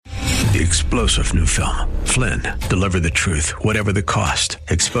The explosive new film, Flynn, deliver the truth, whatever the cost,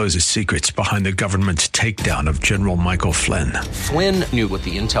 exposes secrets behind the government's takedown of General Michael Flynn. Flynn knew what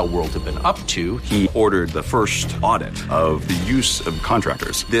the intel world had been up to. He ordered the first audit of the use of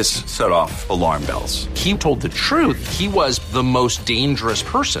contractors. This set off alarm bells. He told the truth. He was the most dangerous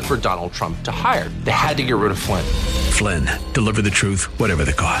person for Donald Trump to hire. They had to get rid of Flynn. Flynn, deliver the truth, whatever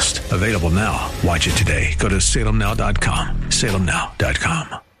the cost. Available now. Watch it today. Go to salemnow.com.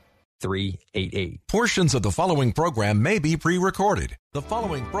 salemnow.com. 388. Portions of the following program may be pre-recorded. The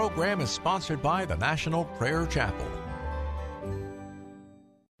following program is sponsored by the National Prayer Chapel.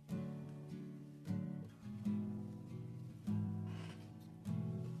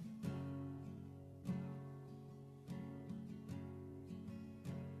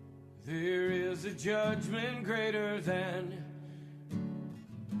 There is a judgment greater than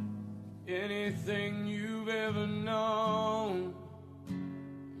anything you've ever known.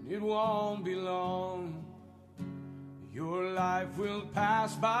 It won't be long. Your life will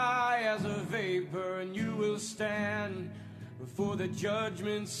pass by as a vapor, and you will stand before the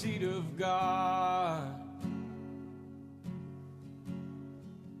judgment seat of God.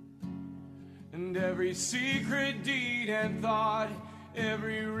 And every secret deed and thought,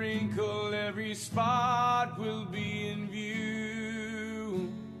 every wrinkle, every spot will be in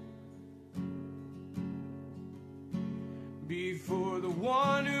view. Before the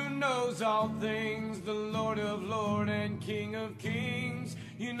one who knows all things, the Lord of Lords and King of Kings,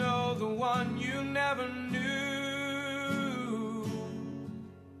 you know, the one you never knew.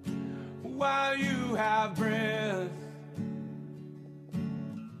 While you have breath,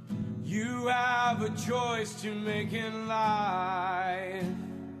 you have a choice to make in life.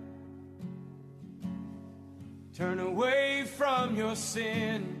 Turn away from your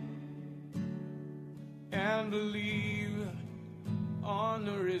sin and believe on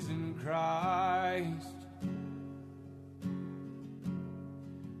the risen Christ.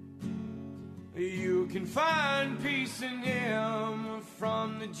 You can find peace in Him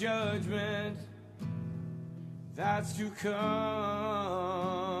from the judgment that's to come.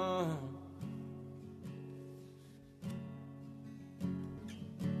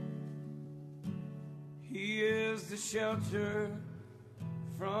 He is the shelter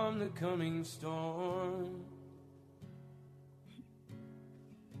from the coming storm.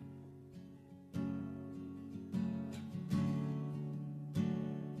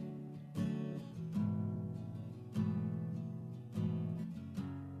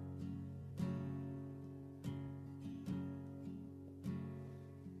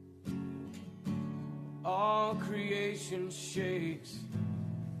 All creation shakes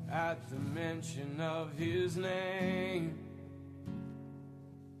at the mention of His name.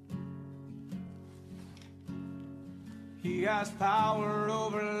 He has power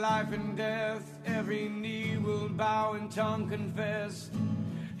over life and death. Every knee will bow and tongue confess.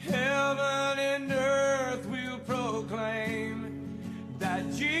 Heaven and earth will proclaim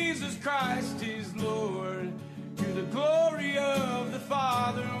that Jesus Christ is Lord. To the glory of the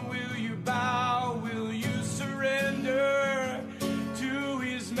Father, will you bow? Will you surrender to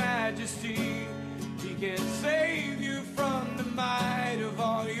His majesty? He can save you from the might of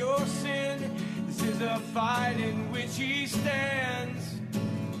all your sin. This is a fight in which He stands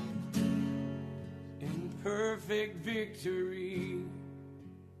in perfect victory.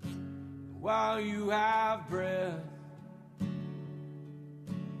 While you have breath,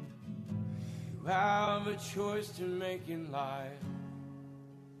 you have a choice to make in life.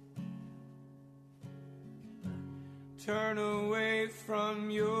 Turn away from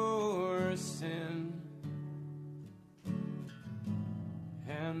your sin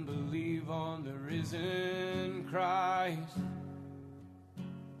and believe on the risen Christ.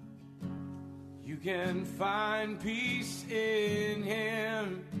 You can find peace in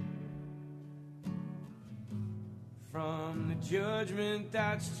Him from the judgment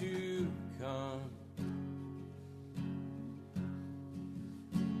that's to come.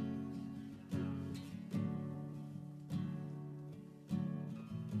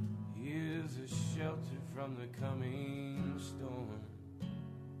 He is a shelter from the coming storm.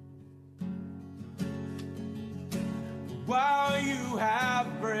 While you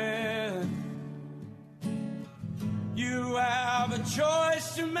have breath, you have a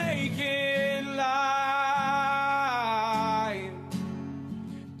choice to make in life.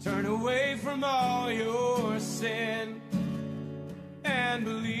 Turn away from all your sin and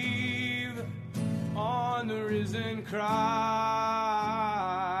believe on the risen Christ.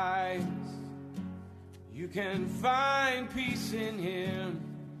 You can find peace in Him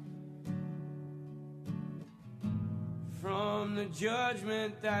from the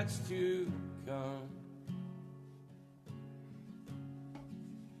judgment that's to come.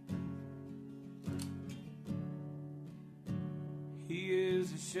 He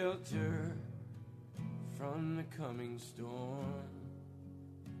is a shelter from the coming storm.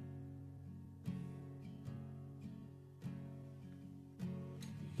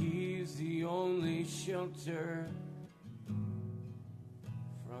 He's the only shelter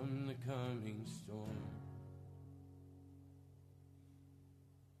from the coming storm.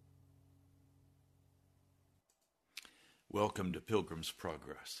 Welcome to Pilgrim's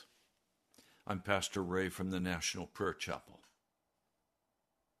Progress. I'm Pastor Ray from the National Prayer Chapel.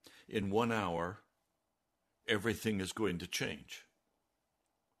 In 1 hour, everything is going to change.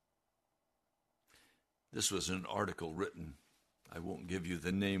 This was an article written. I won't give you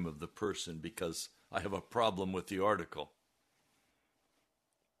the name of the person because I have a problem with the article.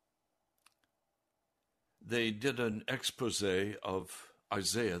 They did an expose of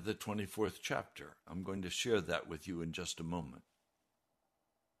Isaiah, the 24th chapter. I'm going to share that with you in just a moment.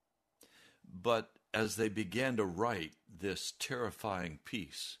 But as they began to write this terrifying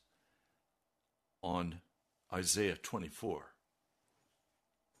piece on Isaiah 24,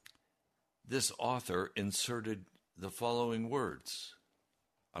 this author inserted the following words.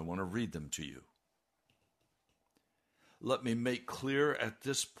 I want to read them to you. Let me make clear at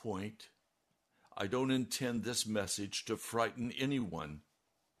this point, I don't intend this message to frighten anyone.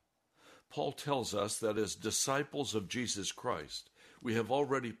 Paul tells us that as disciples of Jesus Christ, we have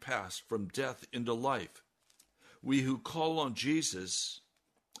already passed from death into life. We who call on Jesus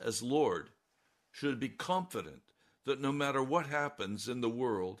as Lord should be confident that no matter what happens in the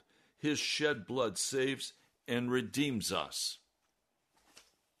world, his shed blood saves and redeems us.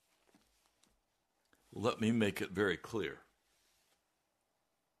 Let me make it very clear.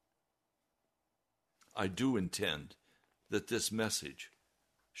 I do intend that this message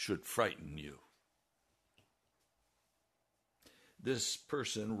should frighten you. This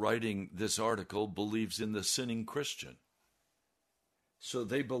person writing this article believes in the sinning Christian. So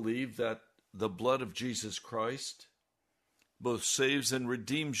they believe that the blood of Jesus Christ both saves and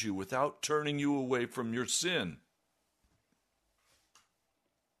redeems you without turning you away from your sin.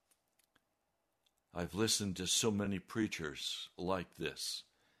 I've listened to so many preachers like this,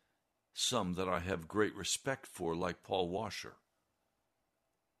 some that I have great respect for, like Paul Washer.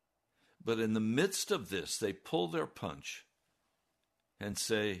 But in the midst of this, they pull their punch and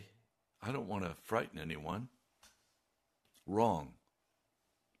say, I don't want to frighten anyone. Wrong.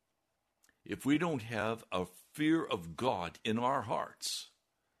 If we don't have a fear of God in our hearts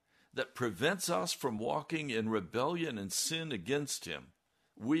that prevents us from walking in rebellion and sin against him,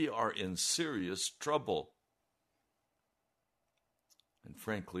 we are in serious trouble. And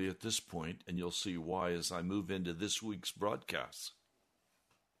frankly, at this point, and you'll see why as I move into this week's broadcast,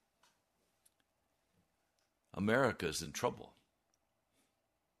 America is in trouble.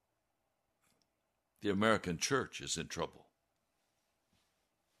 The American church is in trouble.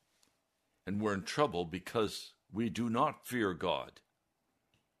 And we're in trouble because we do not fear God.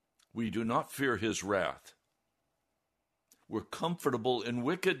 We do not fear his wrath. We're comfortable in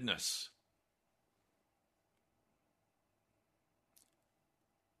wickedness.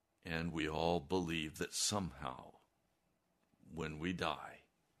 And we all believe that somehow, when we die,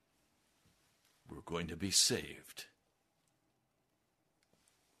 we're going to be saved.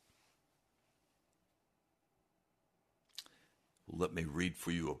 Let me read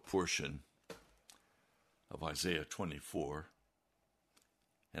for you a portion of Isaiah 24,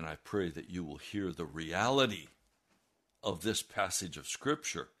 and I pray that you will hear the reality of this passage of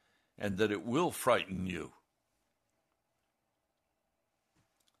Scripture and that it will frighten you.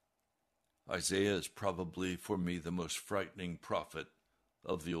 Isaiah is probably, for me, the most frightening prophet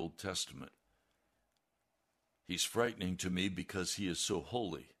of the Old Testament. He's frightening to me because he is so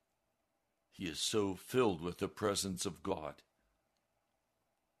holy. He is so filled with the presence of God.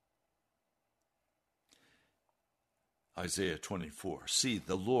 Isaiah 24. See,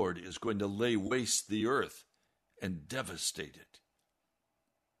 the Lord is going to lay waste the earth and devastate it.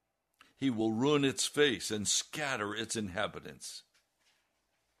 He will ruin its face and scatter its inhabitants.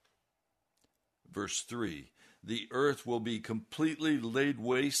 Verse 3, the earth will be completely laid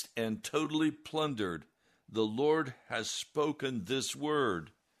waste and totally plundered. The Lord has spoken this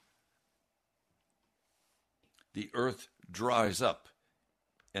word. The earth dries up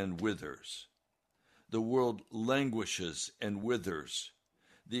and withers. The world languishes and withers.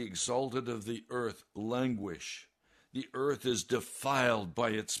 The exalted of the earth languish. The earth is defiled by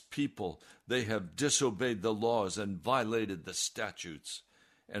its people. They have disobeyed the laws and violated the statutes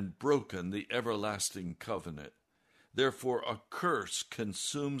and broken the everlasting covenant. Therefore a curse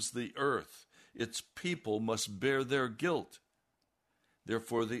consumes the earth. Its people must bear their guilt.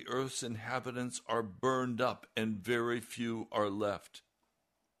 Therefore the earth's inhabitants are burned up, and very few are left.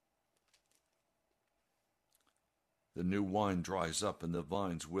 The new wine dries up, and the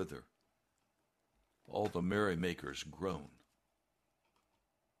vines wither. All the merrymakers groan.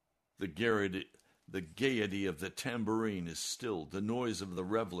 The gaiety of the tambourine is stilled. The noise of the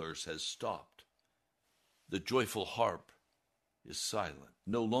revelers has stopped. The joyful harp is silent.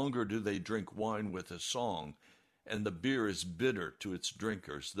 No longer do they drink wine with a song, and the beer is bitter to its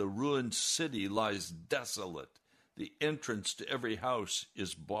drinkers. The ruined city lies desolate. The entrance to every house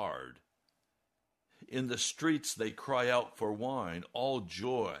is barred. In the streets they cry out for wine. All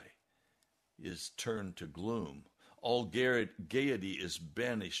joy is turned to gloom. All gaiety is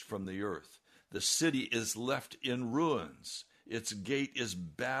banished from the earth. The city is left in ruins. Its gate is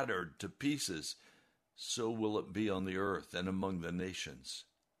battered to pieces. So will it be on the earth and among the nations,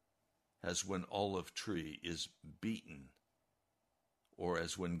 as when olive tree is beaten, or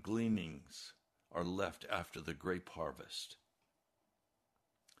as when gleanings are left after the grape harvest.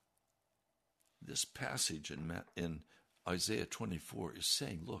 This passage in Isaiah 24 is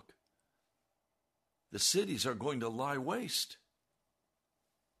saying, look, the cities are going to lie waste.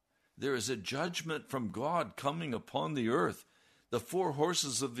 There is a judgment from God coming upon the earth. The 4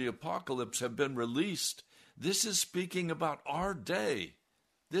 horses of the apocalypse have been released. This is speaking about our day.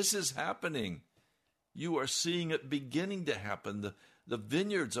 This is happening. You are seeing it beginning to happen. The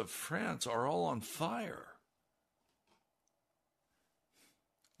vineyards of France are all on fire.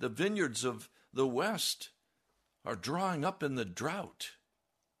 The vineyards of the West are drying up in the drought.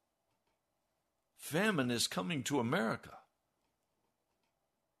 Famine is coming to America.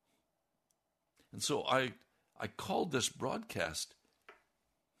 And so I called this broadcast,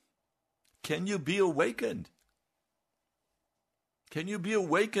 Can You Be Awakened? Can you be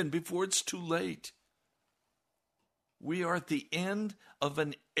awakened before it's too late? We are at the end of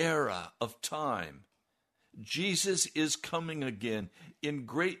an era of time. Jesus is coming again in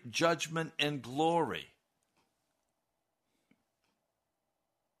great judgment and glory.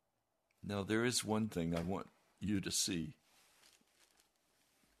 Now, there is one thing I want you to see.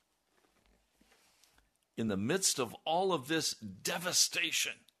 In the midst of all of this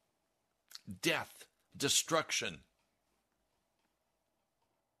devastation, death, destruction,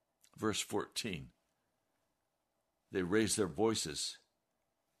 verse 14, they raise their voices.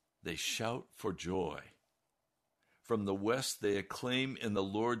 They shout for joy. From the west they acclaim in the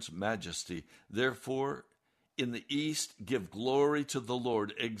Lord's majesty. Therefore, in the east give glory to the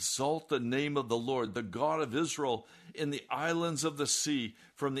Lord. Exalt the name of the Lord, the God of Israel. In the islands of the sea,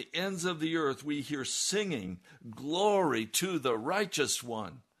 from the ends of the earth, we hear singing, glory to the righteous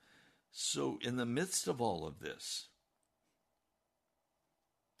one. So in the midst of all of this,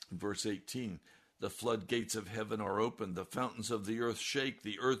 verse 18, the floodgates of heaven are opened, the fountains of the earth shake,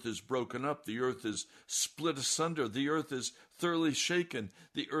 the earth is broken up, the earth is split asunder, the earth is thoroughly shaken,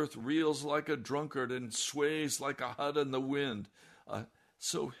 the earth reels like a drunkard and sways like a hut in the wind.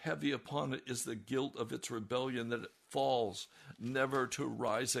 So heavy upon it is the guilt of its rebellion that it falls, never to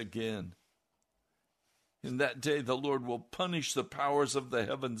rise again. In that day the Lord will punish the powers of the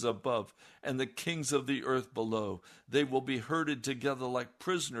heavens above and the kings of the earth below. They will be herded together like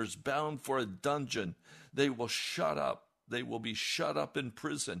prisoners bound for a dungeon. They will be shut up in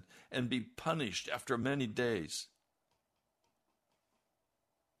prison and be punished after many days.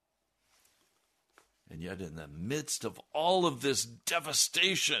 And yet in the midst of all of this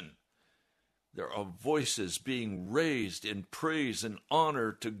devastation, there are voices being raised in praise and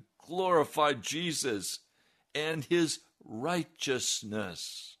honor to glorify Jesus and his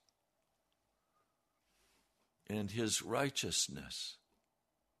righteousness. And his righteousness.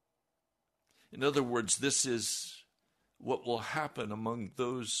 In other words, this is what will happen among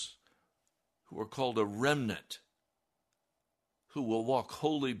those who are called a remnant, who will walk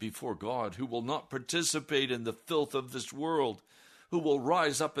holy before God, who will not participate in the filth of this world, who will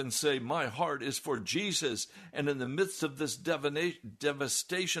rise up and say, my heart is for Jesus, and in the midst of this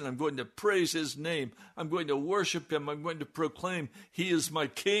devastation, I'm going to praise his name, I'm going to worship him, I'm going to proclaim, he is my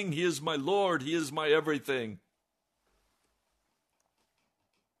King, he is my Lord, he is my everything.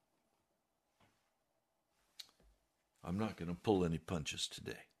 I'm not going to pull any punches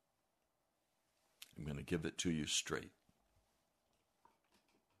today. I'm going to give it to you straight.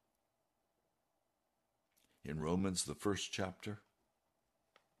 In Romans, the first chapter,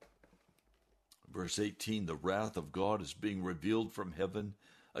 verse 18, the wrath of God is being revealed from heaven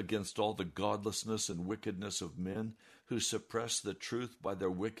against all the godlessness and wickedness of men who suppress the truth by their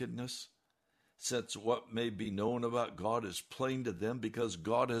wickedness. since what may be known about God is plain to them because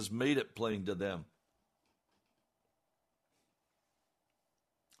God has made it plain to them.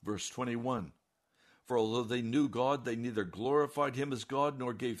 Verse 21, for although they knew God, they neither glorified him as God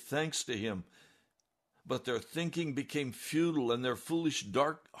nor gave thanks to him, but their thinking became futile and their foolish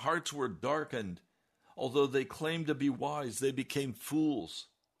dark hearts were darkened. Although they claimed to be wise, they became fools.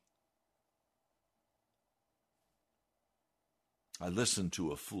 I listened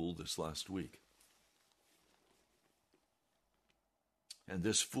to a fool this last week. And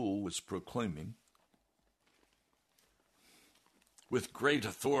this fool was proclaiming with great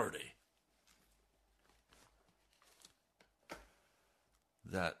authority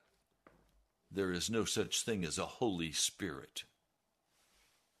that there is no such thing as a Holy Spirit.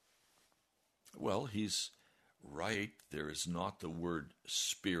 Well, he's right. There is not the word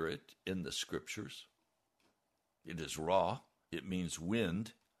spirit in the scriptures. It is ra. It means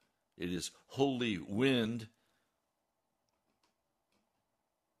wind. It is holy wind.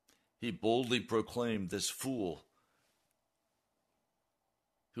 He boldly proclaimed, this fool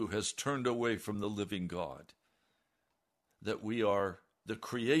who has turned away from the living God, that we are the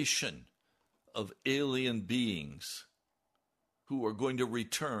creation of alien beings who are going to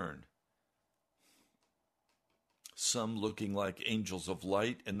return. Some looking like angels of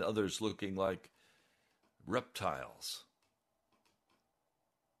light and others looking like reptiles.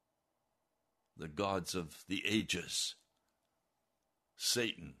 The gods of the ages.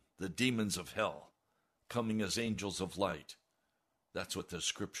 Satan, the demons of hell, coming as angels of light. That's what the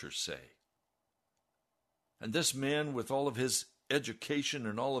scriptures say. And this man, with all of his education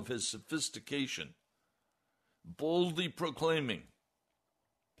and all of his sophistication, boldly proclaiming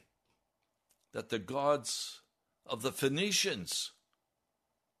that the gods of the Phoenicians,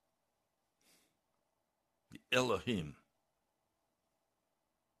 the Elohim,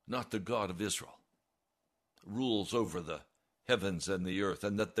 not the God of Israel, rules over the heavens and the earth,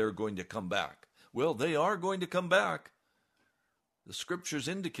 and that they're going to come back. Well, they are going to come back. The scriptures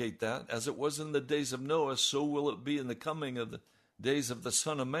indicate that, as it was in the days of Noah, so will it be in the coming of the days of the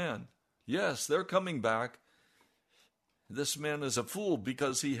Son of Man. Yes, they're coming back. This man is a fool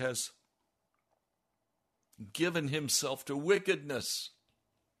because he has given himself to wickedness.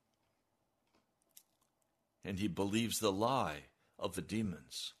 And he believes the lie of the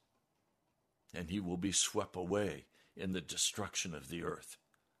demons. And he will be swept away in the destruction of the earth.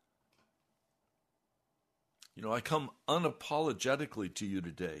 You know, I come unapologetically to you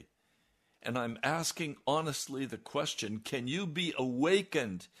today, and I'm asking honestly the question, can you be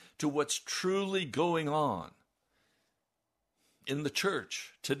awakened to what's truly going on in the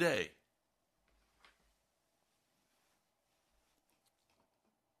church today?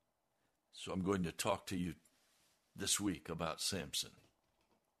 So I'm going to talk to you this week about Samson.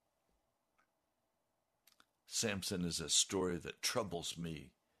 Samson is a story that troubles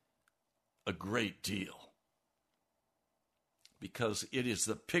me a great deal, because it is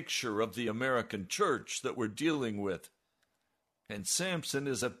the picture of the American church that we're dealing with. And Samson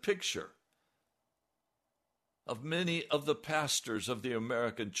is a picture of many of the pastors of the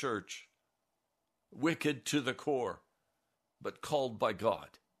American church, wicked to the core, but called by God,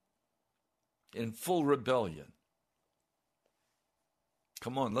 in full rebellion.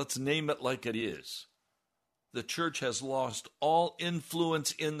 Come on, let's name it like it is. The church has lost all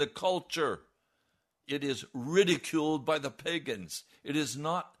influence in the culture. It is ridiculed by the pagans. It is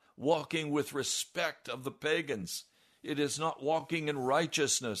not walking with respect of the pagans. It is not walking in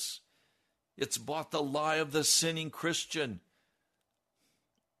righteousness. It's bought the lie of the sinning Christian.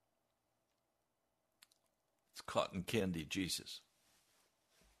 It's cotton candy Jesus.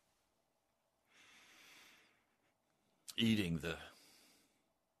 Eating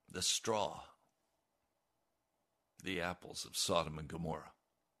the straw, the apples of Sodom and Gomorrah.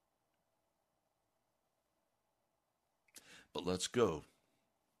 But let's go.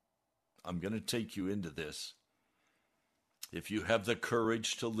 I'm going to take you into this. If you have the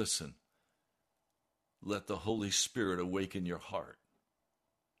courage to listen, let the Holy Spirit awaken your heart.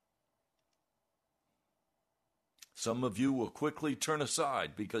 Some of you will quickly turn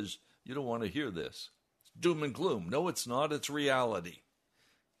aside because you don't want to hear this. It's doom and gloom. No, it's not. It's reality.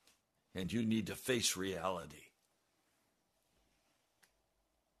 And you need to face reality.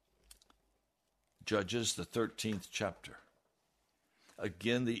 Judges, the 13th chapter.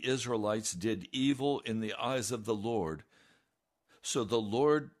 Again, the Israelites did evil in the eyes of the Lord. So the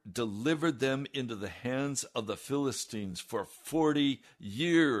Lord delivered them into the hands of the Philistines for 40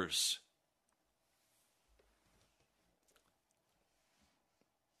 years.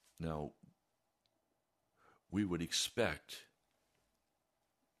 Now, we would expect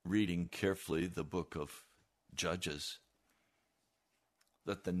reading carefully the book of Judges,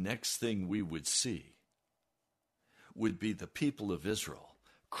 that the next thing we would see would be the people of Israel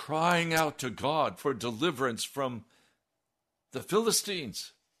crying out to God for deliverance from the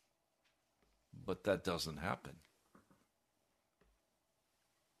Philistines. But that doesn't happen.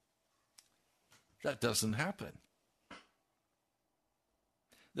 That doesn't happen.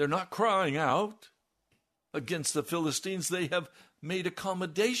 They're not crying out against the Philistines. They have made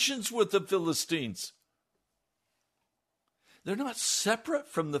accommodations with the Philistines. They're not separate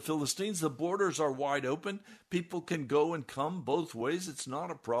from the Philistines. The borders are wide open. People can go and come both ways. It's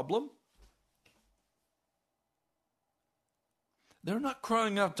not a problem. They're not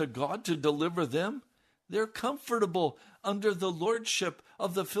crying out to God to deliver them. They're comfortable under the lordship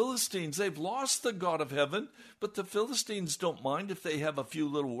of the Philistines. They've lost the God of heaven, but the Philistines don't mind if they have a few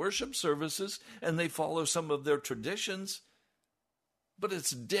little worship services and they follow some of their traditions. But it's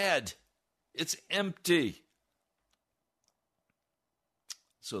dead. It's empty.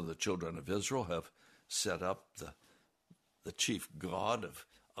 So the children of Israel have set up the chief god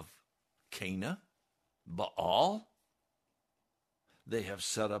of Canaan, Baal. They have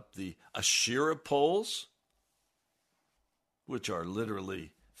set up the Asherah poles, which are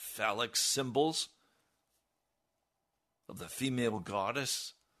literally phallic symbols of the female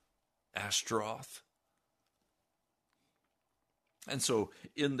goddess, Ashtaroth. And so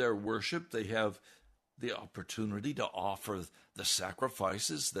in their worship, they have the opportunity to offer the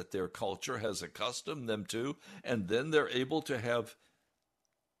sacrifices that their culture has accustomed them to, and then they're able to have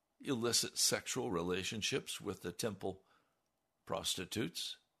illicit sexual relationships with the temple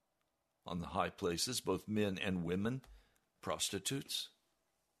prostitutes on the high places, both men and women prostitutes.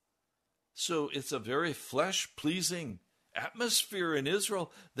 So it's a very flesh-pleasing atmosphere in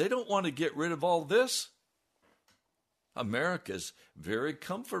Israel. They don't want to get rid of all this. America's very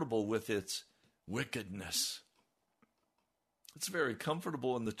comfortable with its wickedness. It's very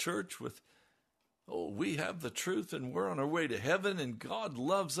comfortable in the church with, we have the truth and we're on our way to heaven and God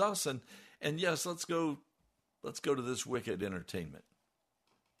loves us and yes, let's go to this wicked entertainment.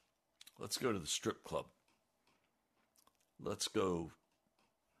 Let's go to the strip club. Let's go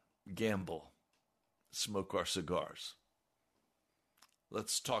gamble, smoke our cigars.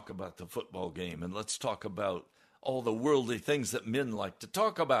 Let's talk about the football game and let's talk about all the worldly things that men like to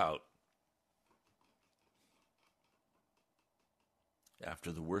talk about.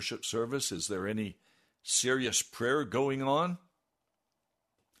 After the worship service, is there any serious prayer going on?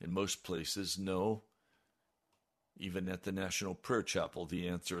 In most places, no. Even at the National Prayer Chapel, the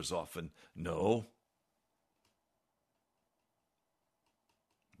answer is often no.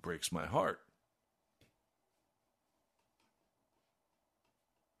 Breaks my heart.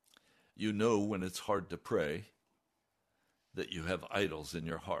 You know when it's hard to pray that you have idols in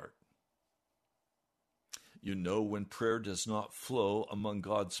your heart. You know when prayer does not flow among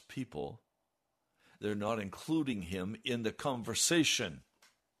God's people, they're not including him in the conversation.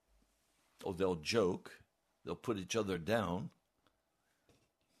 Oh, they'll joke. They'll put each other down.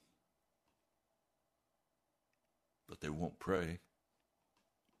 But they won't pray.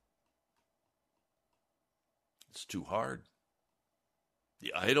 It's too hard.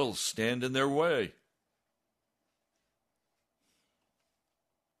 The idols stand in their way. It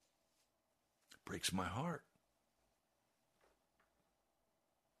breaks my heart.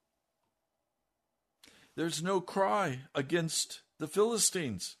 There's no cry against the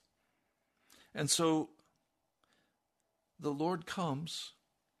Philistines. And so the Lord comes.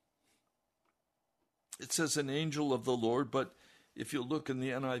 It says an angel of the Lord, but if you look in the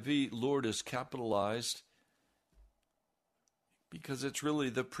NIV, Lord is capitalized because it's really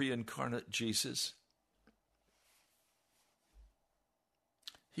the pre-incarnate Jesus.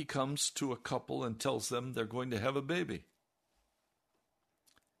 He comes to a couple and tells them they're going to have a baby.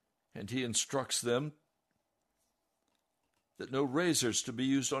 And he instructs them that no razors to be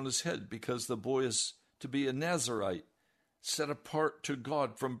used on his head because the boy is to be a Nazirite, set apart to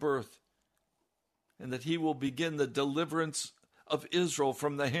God from birth, and that he will begin the deliverance of Israel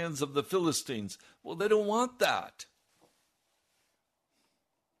from the hands of the Philistines. Well, they don't want that.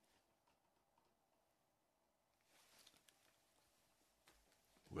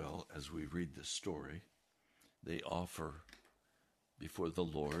 Well, as we read this story, they offer before the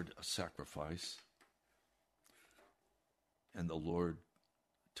Lord a sacrifice, and the Lord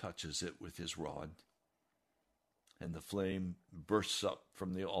touches it with his rod, and the flame bursts up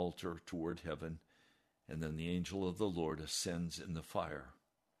from the altar toward heaven, and then the angel of the Lord ascends in the fire.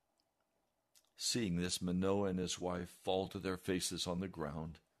 Seeing this, Manoah and his wife fall to their faces on the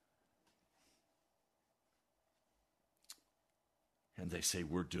ground. and they say,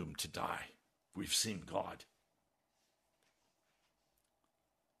 we're doomed to die. We've seen God.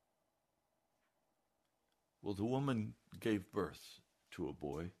 Well, the woman gave birth to a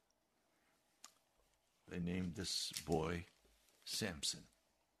boy. They named this boy Samson.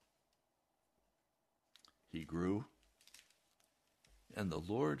 He grew, and the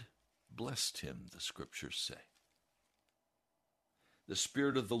Lord blessed him, the scriptures say. The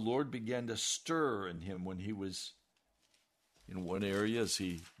Spirit of the Lord began to stir in him when he was in one area as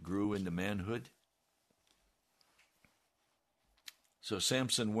he grew into manhood. So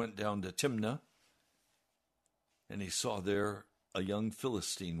Samson went down to Timnah, and he saw there a young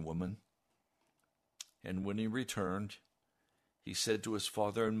Philistine woman. And when he returned, he said to his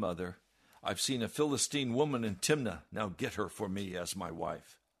father and mother, I've seen a Philistine woman in Timnah. Now get her for me as my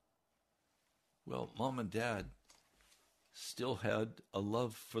wife. Well, Mom and Dad still had a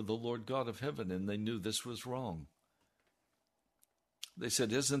love for the Lord God of heaven, and they knew this was wrong. They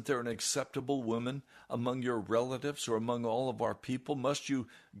said, isn't there an acceptable woman among your relatives or among all of our people? Must you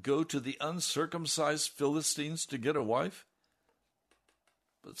go to the uncircumcised Philistines to get a wife?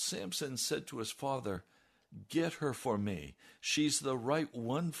 But Samson said to his father, get her for me. She's the right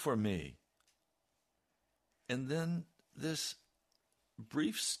one for me. And then this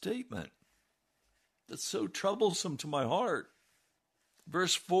brief statement that's so troublesome to my heart.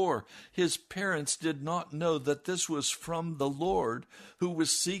 Verse 4, his parents did not know that this was from the Lord, who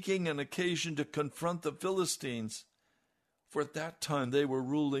was seeking an occasion to confront the Philistines, for at that time they were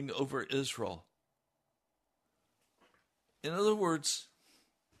ruling over Israel. In other words,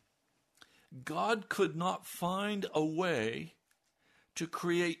 God could not find a way to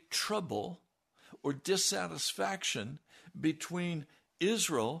create trouble or dissatisfaction between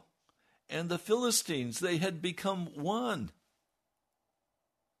Israel and the Philistines. They had become one.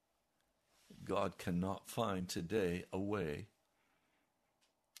 God cannot find today a way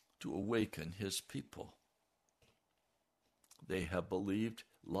to awaken his people. They have believed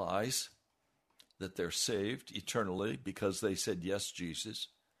lies that they're saved eternally because they said, yes, Jesus.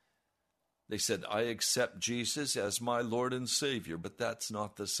 They said, I accept Jesus as my Lord and Savior, but that's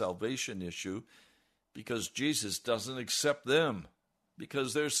not the salvation issue because Jesus doesn't accept them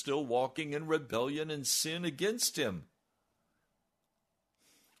because they're still walking in rebellion and sin against him.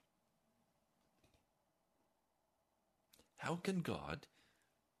 How can God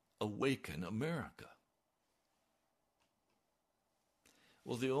awaken America?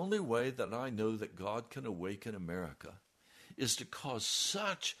 Well, the only way that I know that God can awaken America is to cause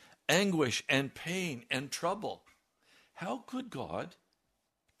such anguish and pain and trouble. How could God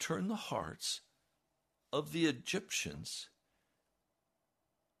turn the hearts of the Egyptians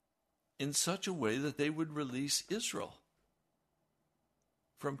in such a way that they would release Israel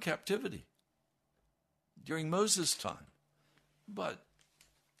from captivity during Moses' time? But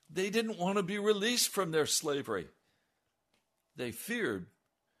they didn't want to be released from their slavery. They feared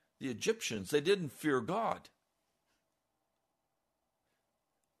the Egyptians. They didn't fear God.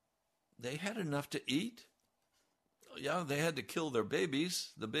 They had enough to eat. Yeah, they had to kill their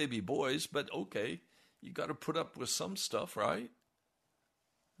babies, the baby boys, but okay, you got to put up with some stuff, right?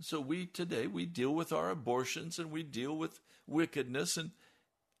 So we deal with our abortions and we deal with wickedness and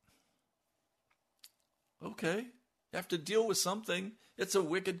okay. You have to deal with something. It's a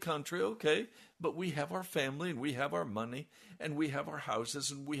wicked country, okay, but we have our family and we have our money and we have our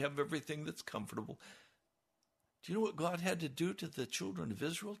houses and we have everything that's comfortable. Do you know what God had to do to the children of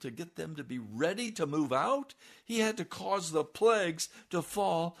Israel to get them to be ready to move out? He had to cause the plagues to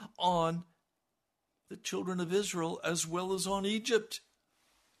fall on the children of Israel as well as on Egypt.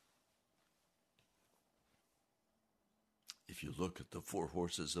 If you look at the four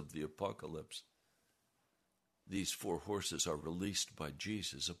horses of the apocalypse, these four horses are released by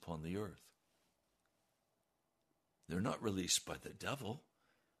Jesus upon the earth. They're not released by the devil.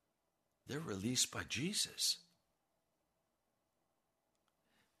 They're released by Jesus.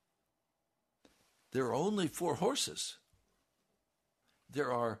 There are only four horses.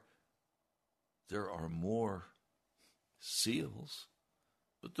 There are more seals,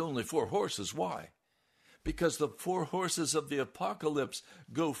 but only four horses. Why? Because the four horses of the apocalypse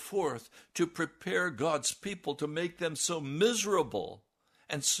go forth to prepare God's people, to make them so miserable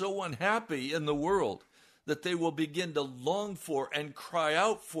and so unhappy in the world that they will begin to long for and cry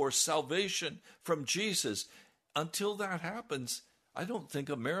out for salvation from Jesus. Until that happens, I don't think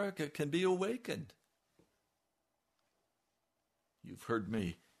America can be awakened. You've heard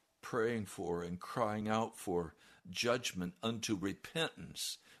me praying for and crying out for judgment unto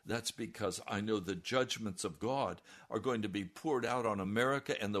repentance. That's because I know the judgments of God are going to be poured out on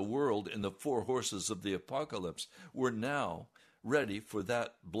America and the world in the four horses of the apocalypse. We're now ready for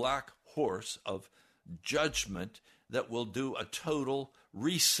that black horse of judgment that will do a total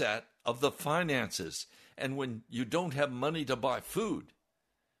reset of the finances. And when you don't have money to buy food,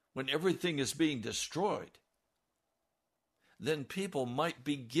 when everything is being destroyed, then people might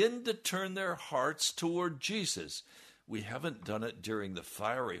begin to turn their hearts toward Jesus. We haven't done it during the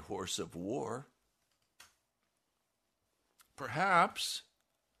fiery horse of war. Perhaps,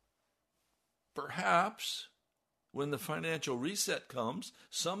 when the financial reset comes,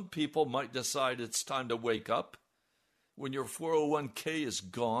 some people might decide it's time to wake up. When your 401k is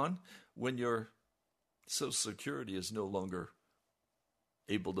gone, when your Social Security is no longer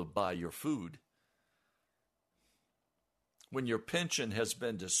able to buy your food, when your pension has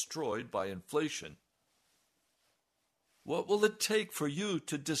been destroyed by inflation, what will it take for you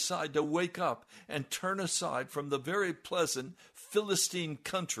to decide to wake up and turn aside from the very pleasant Philistine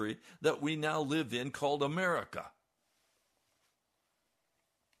country that we now live in called America?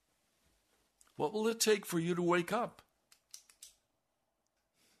 What will it take for you to wake up?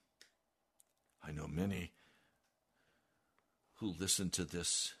 I know many who listen to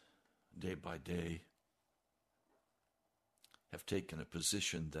this day by day have taken a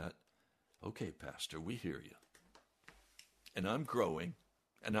position that, okay, Pastor, we hear you. And I'm growing,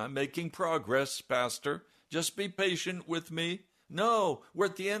 and I'm making progress, Pastor. Just be patient with me. No, we're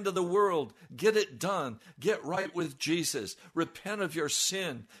at the end of the world. Get it done. Get right with Jesus. Repent of your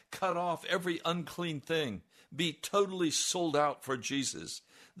sin. Cut off every unclean thing. Be totally sold out for Jesus.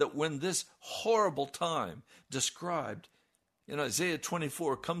 That when this horrible time described in Isaiah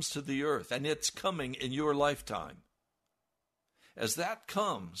 24 comes to the earth, and it's coming in your lifetime, as that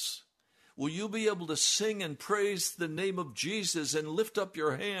comes, will you be able to sing and praise the name of Jesus and lift up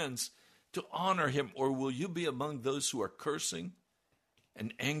your hands to honor him? Or will you be among those who are cursing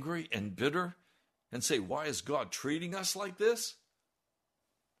and angry and bitter and say, why is God treating us like this?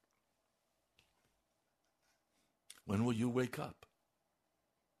 When will you wake up?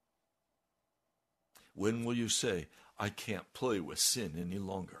 When will you say, I can't play with sin any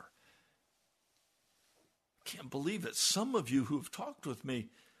longer? Can't believe it. Some of you who've talked with me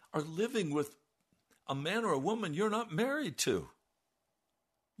are living with a man or a woman you're not married to.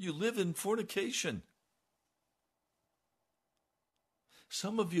 You live in fornication.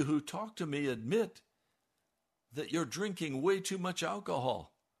 Some of you who talk to me admit that you're drinking way too much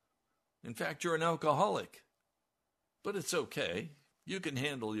alcohol. In fact, you're an alcoholic. But it's okay. You can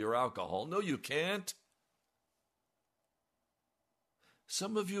handle your alcohol. No, you can't.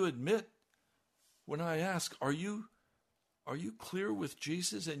 Some of you admit, when I ask, are you clear with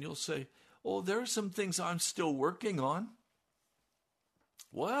Jesus? And you'll say, oh, there are some things I'm still working on.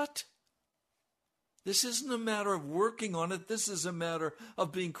 What? This isn't a matter of working on it. This is a matter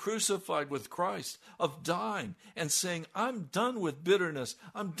of being crucified with Christ, of dying and saying, I'm done with bitterness.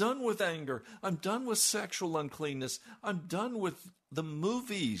 I'm done with anger. I'm done with sexual uncleanness. I'm done with the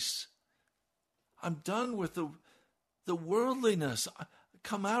movies. I'm done with the worldliness.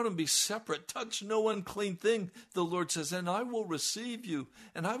 Come out and be separate. Touch no unclean thing, the Lord says, and I will receive you,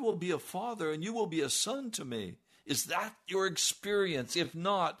 and I will be a father, and you will be a son to me. Is that your experience? If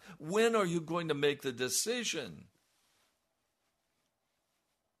not, when are you going to make the decision?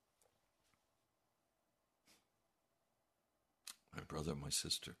 My brother, my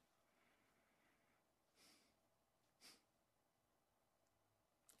sister,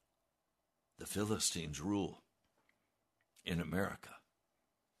 the Philistines rule in America.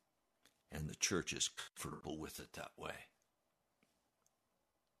 And the church is comfortable with it that way.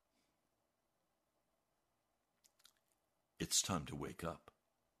 It's time to wake up.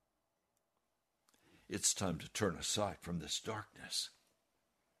 It's time to turn aside from this darkness.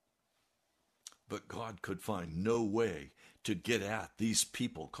 But God could find no way to get at these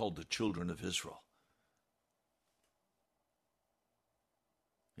people called the children of Israel.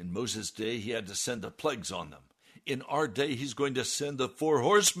 In Moses' day, he had to send the plagues on them. In our day, he's going to send the 4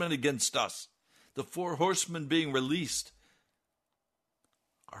 horsemen against us. The 4 horsemen being released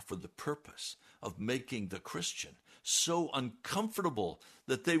are for the purpose of making the Christian so uncomfortable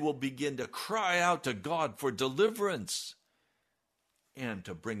that they will begin to cry out to God for deliverance and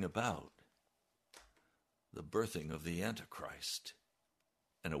to bring about the birthing of the Antichrist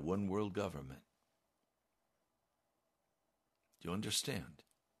and a one-world government. Do you understand?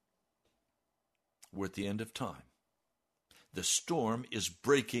 We're at the end of time. The storm is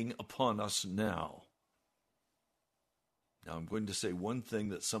breaking upon us now. Now, I'm going to say one thing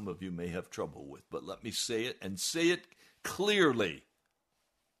that some of you may have trouble with, but let me say it and say it clearly.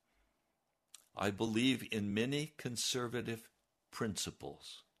 I believe in many conservative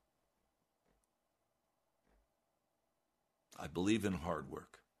principles. I believe in hard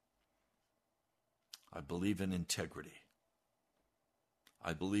work. I believe in integrity.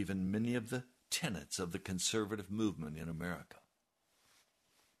 I believe in many of the tenets of the conservative movement in America.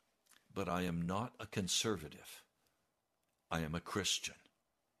 But I am not a conservative. I am a Christian.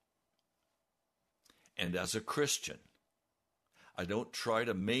 And as a Christian, I don't try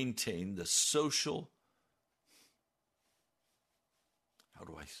to maintain the social, how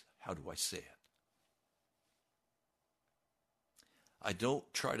do I say it? I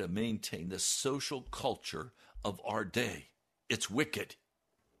don't try to maintain the social culture of our day. It's wicked.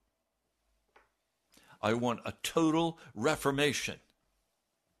 I want a total reformation,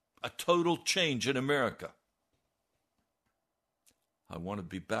 a total change in America. I want to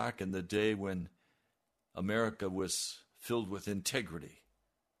be back in the day when America was filled with integrity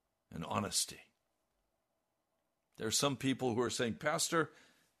and honesty. There are some people who are saying, Pastor,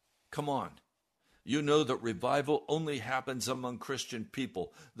 come on. You know that revival only happens among Christian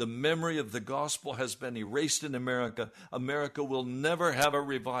people. The memory of the gospel has been erased in America. America will never have a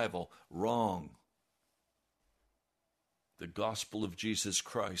revival. Wrong. The gospel of Jesus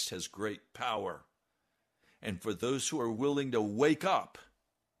Christ has great power. And for those who are willing to wake up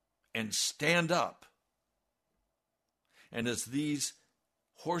and stand up, and as these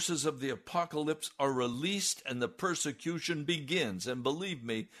horses of the apocalypse are released and the persecution begins, and believe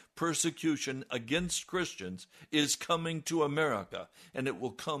me, persecution against Christians is coming to America, and it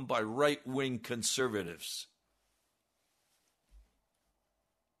will come by right-wing conservatives.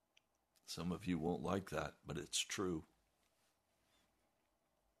 Some of you won't like that, but it's true.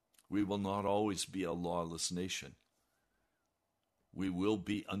 We will not always be a lawless nation. We will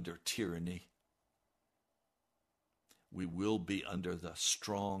be under tyranny. We will be under the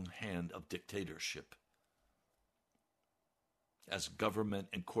strong hand of dictatorship as government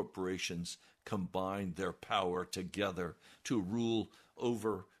and corporations combine their power together to rule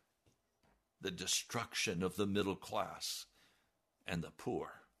over the destruction of the middle class and the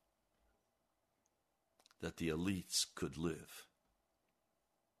poor, that the elites could live.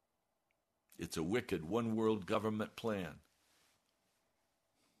 It's a wicked one-world government plan.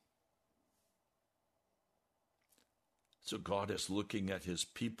 So God is looking at his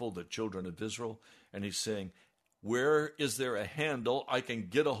people, the children of Israel, and he's saying, where is there a handle I can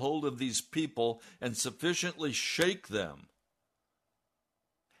get a hold of these people and sufficiently shake them?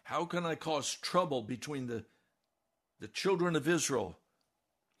 How can I cause trouble between the children of Israel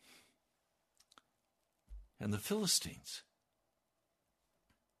and the Philistines?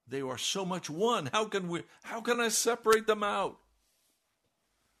 They are so much one. How can I separate them out?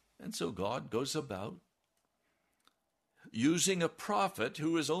 And so God goes about using a prophet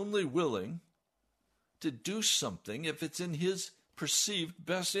who is only willing to do something if it's in his perceived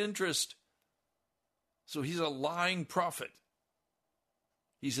best interest. So he's a lying prophet.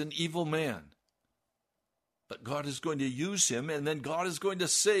 He's an evil man. But God is going to use him, and then God is going to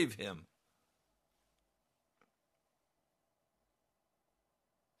save him.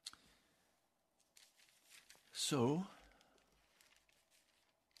 So,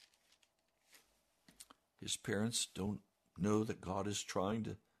 his parents don't know that God is trying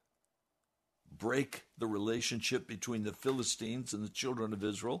to break the relationship between the Philistines and the children of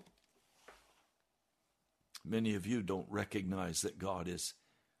Israel. Many of you don't recognize that God is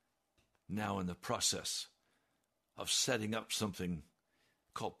now in the process of setting up something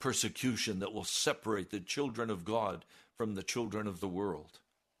called persecution that will separate the children of God from the children of the world.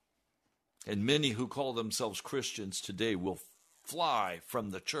 And many who call themselves Christians today will fly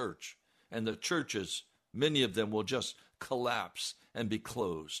from the church, and the churches, many of them will just collapse and be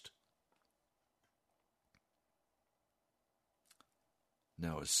closed.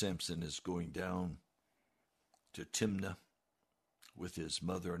 Now, as Samson is going down to Timnah with his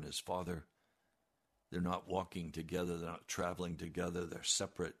mother and his father, they're not walking together, they're not traveling together, they're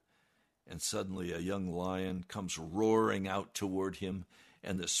separate. And suddenly a young lion comes roaring out toward him,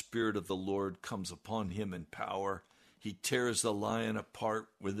 and the Spirit of the Lord comes upon him in power. He tears the lion apart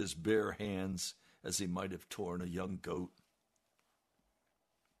with his bare hands as he might have torn a young goat.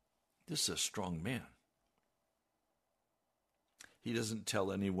 This is a strong man. He doesn't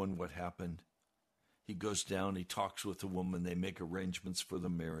tell anyone what happened. He goes down, he talks with the woman, they make arrangements for the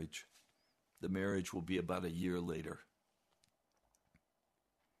marriage. The marriage will be about a year later.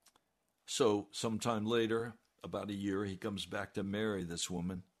 So, sometime later, about a year, he comes back to marry this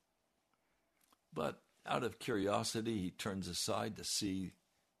woman. But out of curiosity, he turns aside to see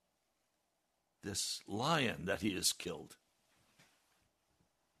this lion that he has killed.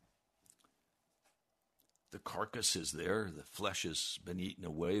 The carcass is there, the flesh has been eaten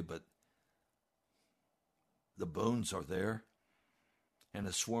away, but the bones are there. and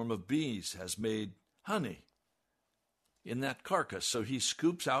a swarm of bees has made honey in that carcass. So he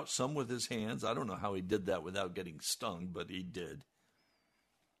scoops out some with his hands. I don't know how he did that without getting stung, but he did.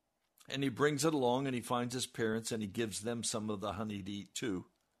 And he brings it along, and he finds his parents, and he gives them some of the honey to eat too.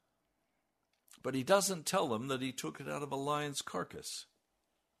 But he doesn't tell them that he took it out of a lion's carcass.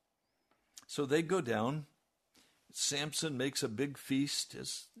 So they go down. Samson makes a big feast,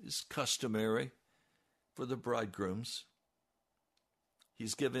 as is customary for the bridegrooms.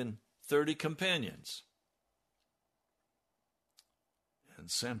 He's given 30 companions. And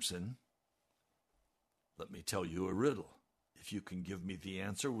Samson, let me tell you a riddle. If you can give me the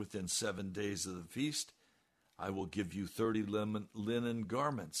answer within 7 days of the feast, I will give you 30 linen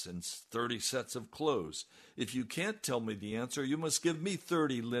garments and 30 sets of clothes. If you can't tell me the answer, you must give me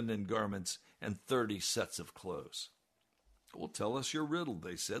 30 linen garments and 30 sets of clothes. Well, tell us your riddle,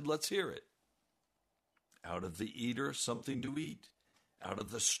 they said. Let's hear it. Out of the eater, something to eat. Out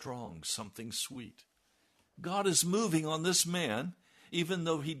of the strong, something sweet. God is moving on this man, even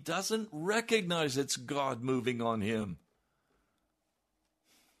though he doesn't recognize it's God moving on him.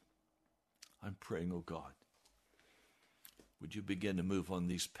 I'm praying, oh God, would you begin to move on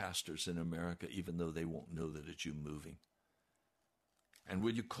these pastors in America, even though they won't know that it's you moving? And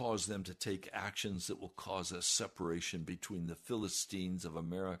would you cause them to take actions that will cause a separation between the Philistines of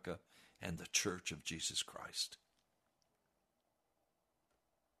America and the Church of Jesus Christ?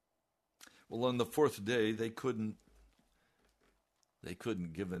 Well, on the fourth day, they couldn't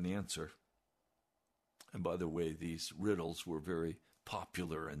give an answer. And by the way, these riddles were very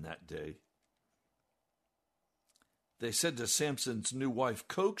popular in that day. They said to Samson's new wife,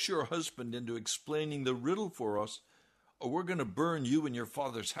 "Coax your husband into explaining the riddle for us, or we're going to burn you and your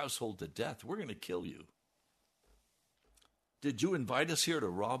father's household to death. We're going to kill you. Did you invite us here to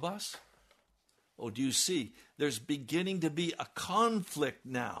rob us? Oh, do you see? There's beginning to be a conflict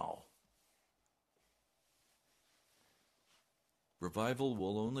now. Revival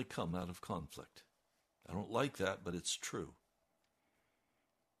will only come out of conflict. I don't like that, but it's true.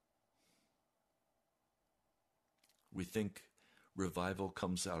 We think revival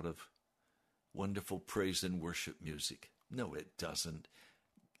comes out of wonderful praise and worship music. No, it doesn't.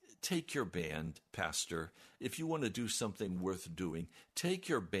 Take your band, pastor. If you want to do something worth doing, take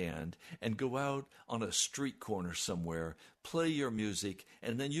your band and go out on a street corner somewhere, play your music,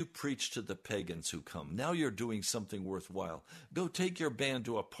 and then you preach to the pagans who come. Now you're doing something worthwhile. Go take your band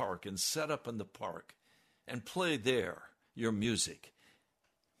to a park and set up in the park and play there your music.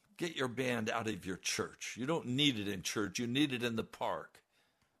 Get your band out of your church. You don't need it in church. You need it in the park.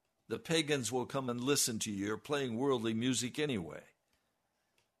 The pagans will come and listen to you. You're playing worldly music anyway.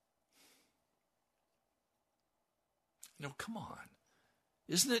 No, come on.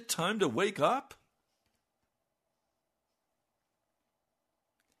 Isn't it time to wake up?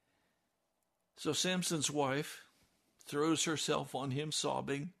 So Samson's wife throws herself on him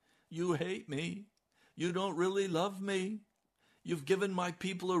sobbing, "You hate me. You don't really love me. You've given my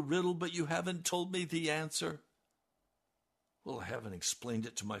people a riddle, but you haven't told me the answer." "Well, I haven't explained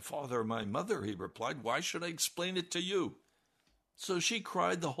it to my father or my mother," he replied. "Why should I explain it to you?" So she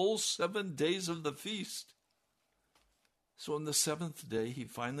cried the whole 7 days of the feast. So on the 7th day, he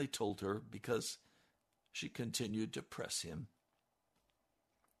finally told her, because she continued to press him.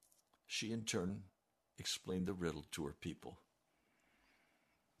 She in turn explained the riddle to her people.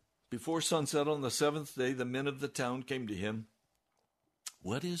 Before sunset on the 7th day, the men of the town came to him.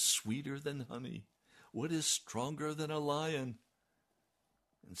 "What is sweeter than honey? What is stronger than a lion?"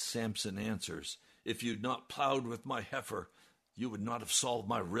 And Samson answers, "If you'd not plowed with my heifer, you would not have solved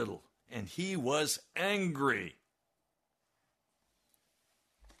my riddle." And he was angry.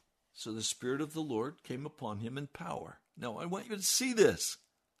 So the Spirit of the Lord came upon him in power. Now, I want you to see this.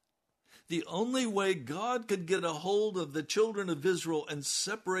 The only way God could get a hold of the children of Israel and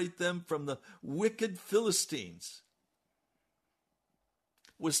separate them from the wicked Philistines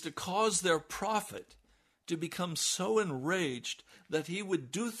was to cause their prophet to become so enraged that he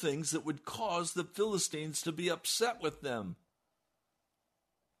would do things that would cause the Philistines to be upset with them.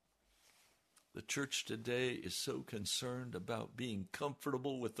 The church today is so concerned about being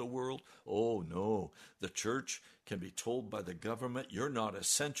comfortable with the world. Oh, no. The church can be told by the government, "You're not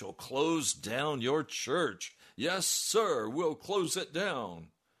essential. Close down your church." "Yes, sir, we'll close it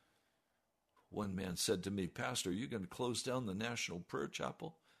down." One man said to me, "Pastor, are you going to close down the National Prayer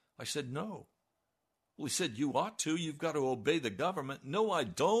Chapel?" I said, "No." Well, he said, "You ought to. You've got to obey the government." "No, I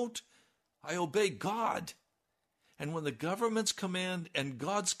don't. I obey God." And when the government's command and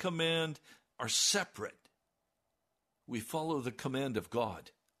God's command are separate, we follow the command of God.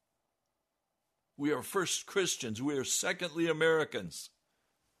 We are first Christians. We are secondly Americans.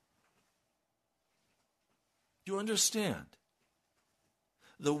 Do you understand?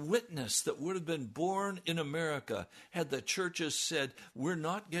 The witness that would have been born in America had the churches said, we're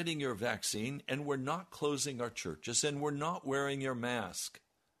not getting your vaccine, and we're not closing our churches, and we're not wearing your mask.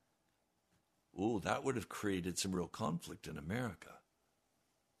 Oh, that would have created some real conflict in America.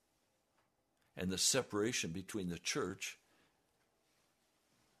 And the separation between the church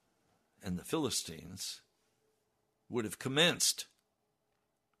and the Philistines would have commenced.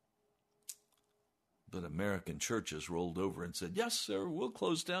 But American churches rolled over and said, yes, sir, we'll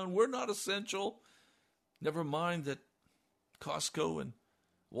close down. We're not essential. Never mind that Costco and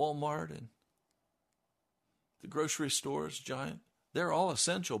Walmart and the grocery stores, Giant, they're all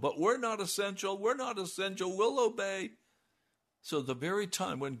essential. But we're not essential. We're not essential. We'll obey. So the very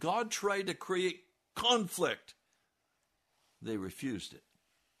time when God tried to create conflict, they refused it.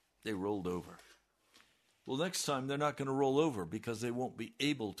 They rolled over. Well, next time they're not going to roll over because they won't be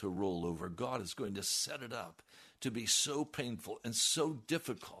able to roll over. God is going to set it up to be so painful and so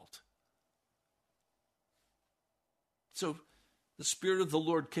difficult. So the Spirit of the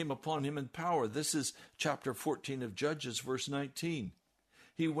Lord came upon him in power. This is chapter 14 of Judges, verse 19.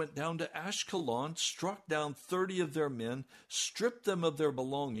 He went down to Ashkelon, struck down 30 of their men, stripped them of their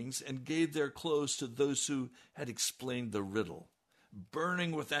belongings, and gave their clothes to those who had explained the riddle.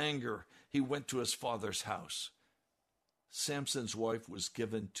 Burning with anger, he went to his father's house. Samson's wife was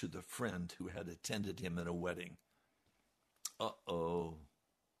given to the friend who had attended him in a wedding. Uh-oh.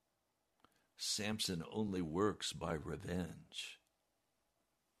 Samson only works by revenge.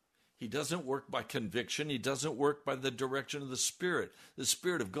 He doesn't work by conviction. He doesn't work by the direction of the Spirit. The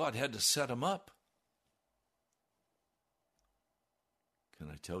Spirit of God had to set him up. Can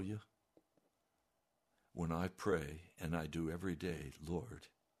I tell you? When I pray, and I do every day, Lord,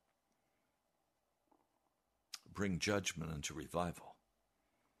 bring judgment unto revival,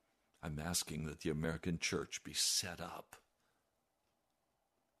 I'm asking that the American church be set up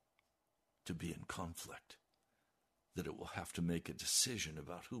to be in conflict, that it will have to make a decision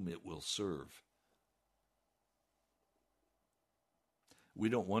about whom it will serve. We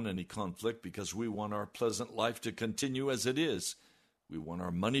don't want any conflict because we want our pleasant life to continue as it is. We want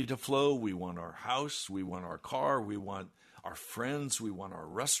our money to flow. We want our house. We want our car. We want our friends. We want our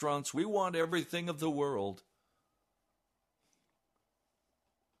restaurants. We want everything of the world.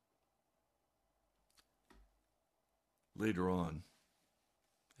 Later on,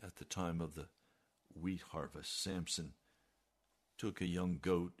 at the time of the wheat harvest, Samson took a young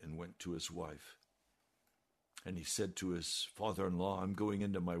goat and went to his wife. And he said to his father-in-law, I'm going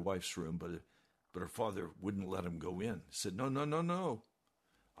into my wife's room, but her father wouldn't let him go in. He said, No.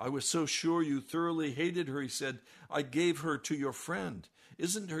 I was so sure you thoroughly hated her. He said, I gave her to your friend.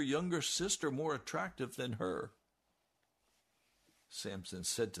 Isn't her younger sister more attractive than her? Samson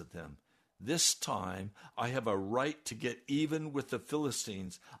said to them, this time I have a right to get even with the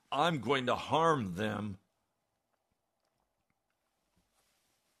Philistines. I'm going to harm them.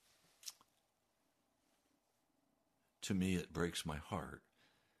 To me, it breaks my heart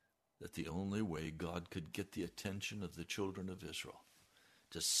that the only way God could get the attention of the children of Israel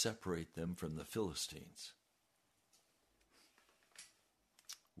to separate them from the Philistines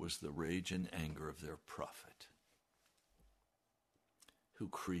was the rage and anger of their prophet, who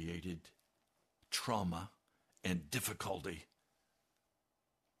created trauma and difficulty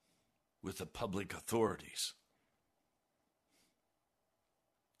with the public authorities.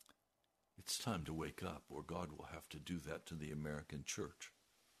 It's time to wake up, or God will have to do that to the American church.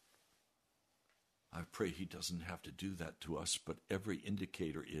 I pray he doesn't have to do that to us, but every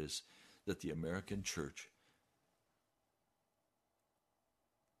indicator is that the American church,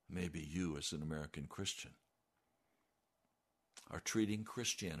 maybe you as an American Christian, are treating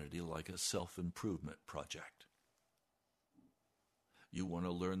Christianity like a self-improvement project. You want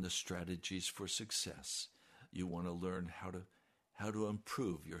to learn the strategies for success. You want to learn how to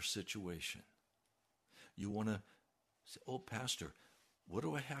improve your situation. You want to say, oh, Pastor, what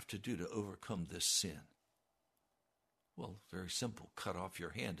do I have to do to overcome this sin? Well, very simple. Cut off your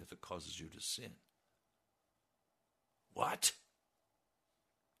hand if it causes you to sin. What?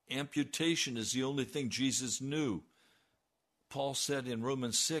 Amputation is the only thing Jesus knew. Paul said in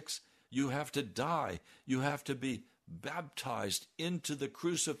Romans 6, you have to die. You have to be baptized into the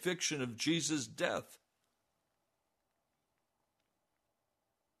crucifixion of Jesus' death.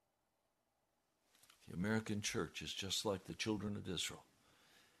 The American church is just like the children of Israel,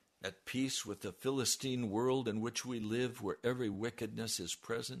 at peace with the Philistine world in which we live, where every wickedness is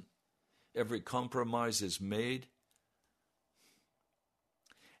present, every compromise is made.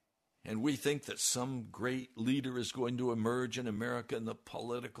 And we think that some great leader is going to emerge in America in the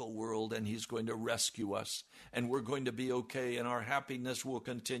political world, and he's going to rescue us, and we're going to be okay, and our happiness will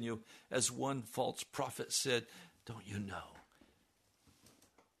continue. As one false prophet said, don't you know?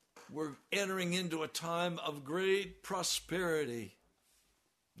 We're entering into a time of great prosperity.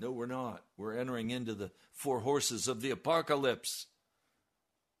 No, we're not. We're entering into the four horses of the apocalypse.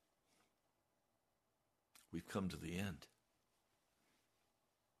 We've come to the end.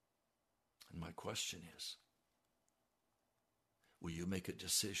 And my question is, will you make a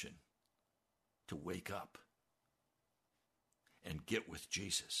decision to wake up and get with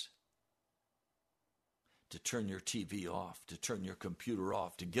Jesus? To turn your TV off, to turn your computer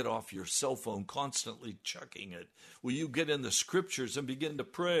off, to get off your cell phone constantly checking it? Will you get in the scriptures and begin to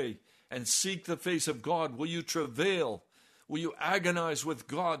pray and seek the face of God? Will you travail? Will you agonize with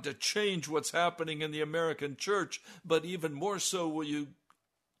God to change what's happening in the American church? But even more so, will you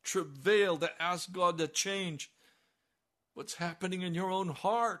travail to ask God to change what's happening in your own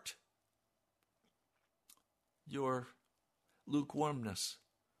heart? Your lukewarmness,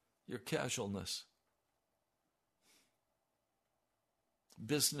 your casualness.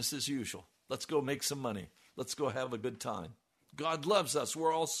 Business as usual. Let's go make some money. Let's go have a good time. God loves us.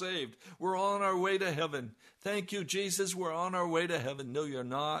 We're all saved. We're on our way to heaven. Thank you, Jesus. We're on our way to heaven. No, you're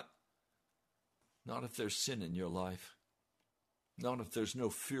not. Not if there's sin in your life. Not if there's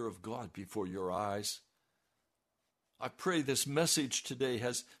no fear of God before your eyes. I pray this message today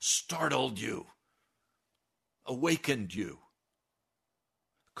has startled you, awakened you,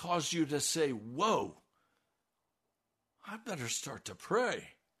 caused you to say, whoa, I better start to pray.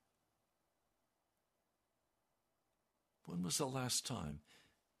 When was the last time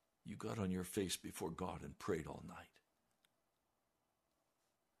you got on your face before God and prayed all night?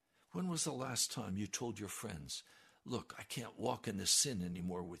 When was the last time you told your friends, look, I can't walk in this sin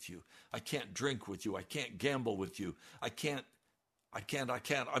anymore with you. I can't drink with you. I can't gamble with you. I can't.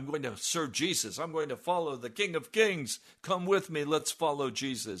 I'm going to serve Jesus. I'm going to follow the King of Kings. Come with me. Let's follow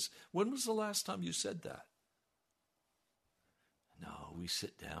Jesus. When was the last time you said that? No, we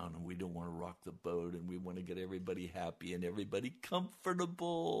sit down and we don't want to rock the boat, and we want to get everybody happy and everybody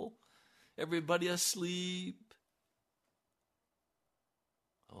comfortable, everybody asleep.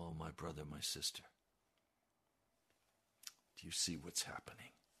 Oh, my brother, my sister, do you see what's happening?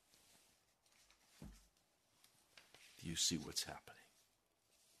 Do you see what's happening?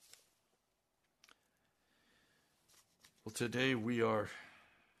 Well, today we are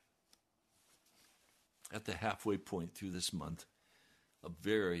at the halfway point through this month, a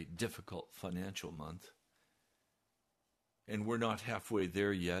very difficult financial month. And we're not halfway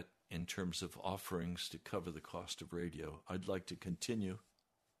there yet in terms of offerings to cover the cost of radio. I'd like to continue.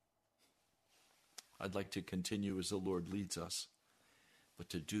 I'd like to continue as the Lord leads us. But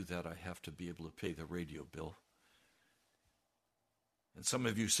to do that, I have to be able to pay the radio bill. And some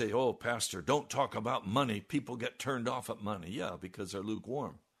of you say, oh, Pastor, don't talk about money. People get turned off at money. Yeah, because they're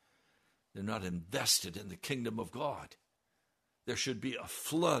lukewarm. They're not invested in the kingdom of God. There should be a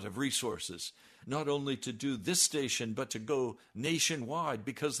flood of resources, not only to do this station, but to go nationwide,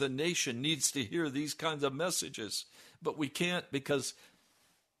 because the nation needs to hear these kinds of messages. But we can't, because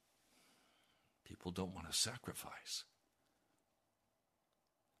people don't want to sacrifice.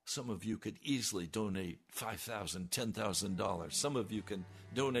 Some of you could easily donate $5,000, $10,000. Some of you can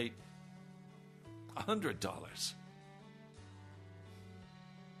donate $100.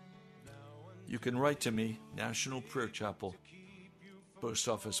 You can write to me, National Prayer Chapel, Post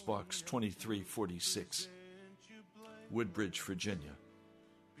Office Box 2346, Woodbridge, Virginia,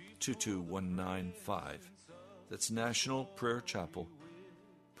 22195. That's National Prayer Chapel,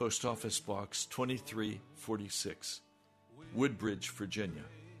 Post Office Box 2346, Woodbridge, Virginia,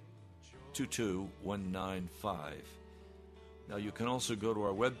 22195. Now you can also go to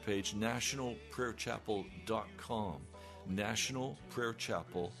our webpage, nationalprayerchapel.com,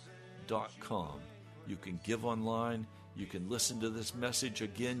 nationalprayerchapel.com. You can give online. You can listen to this message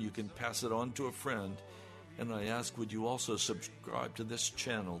again. You can pass it on to a friend. And I ask, would you also subscribe to this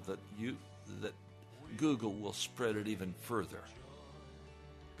channel that Google will spread it even further.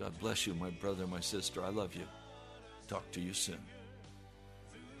 God bless you, my brother, my sister. I love you. Talk to you soon.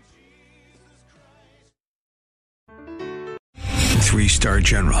 Three-star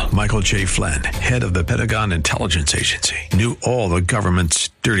General Michael J. Flynn, head of the Pentagon Intelligence Agency, knew all the government's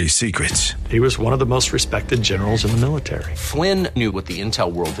dirty secrets. He was one of the most respected generals in the military. Flynn knew what the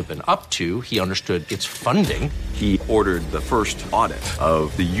intel world had been up to. He understood its funding. He ordered the first audit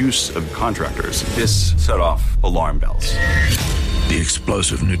of the use of contractors. This set off alarm bells. The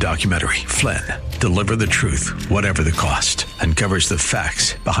explosive new documentary, Flynn, Deliver the Truth, Whatever the Cost, uncovers the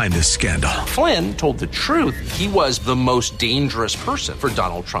facts behind this scandal. Flynn told the truth. He was the most dangerous person for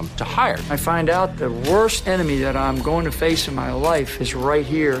Donald Trump to hire. I find out the worst enemy that I'm going to face in my life is right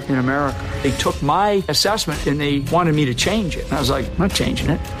here in America. They took my assessment and they wanted me to change it. And I was like, I'm not changing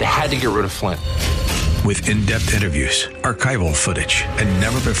it. They had to get rid of Flynn. With in-depth interviews, archival footage, and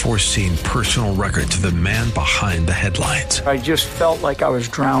never-before-seen personal records of the man behind the headlines. I just felt like I was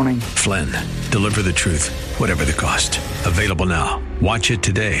drowning. Flynn, Deliver the Truth, Whatever the Cost. Available now. Watch it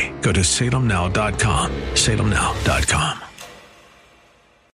today. Go to salemnow.com. salemnow.com.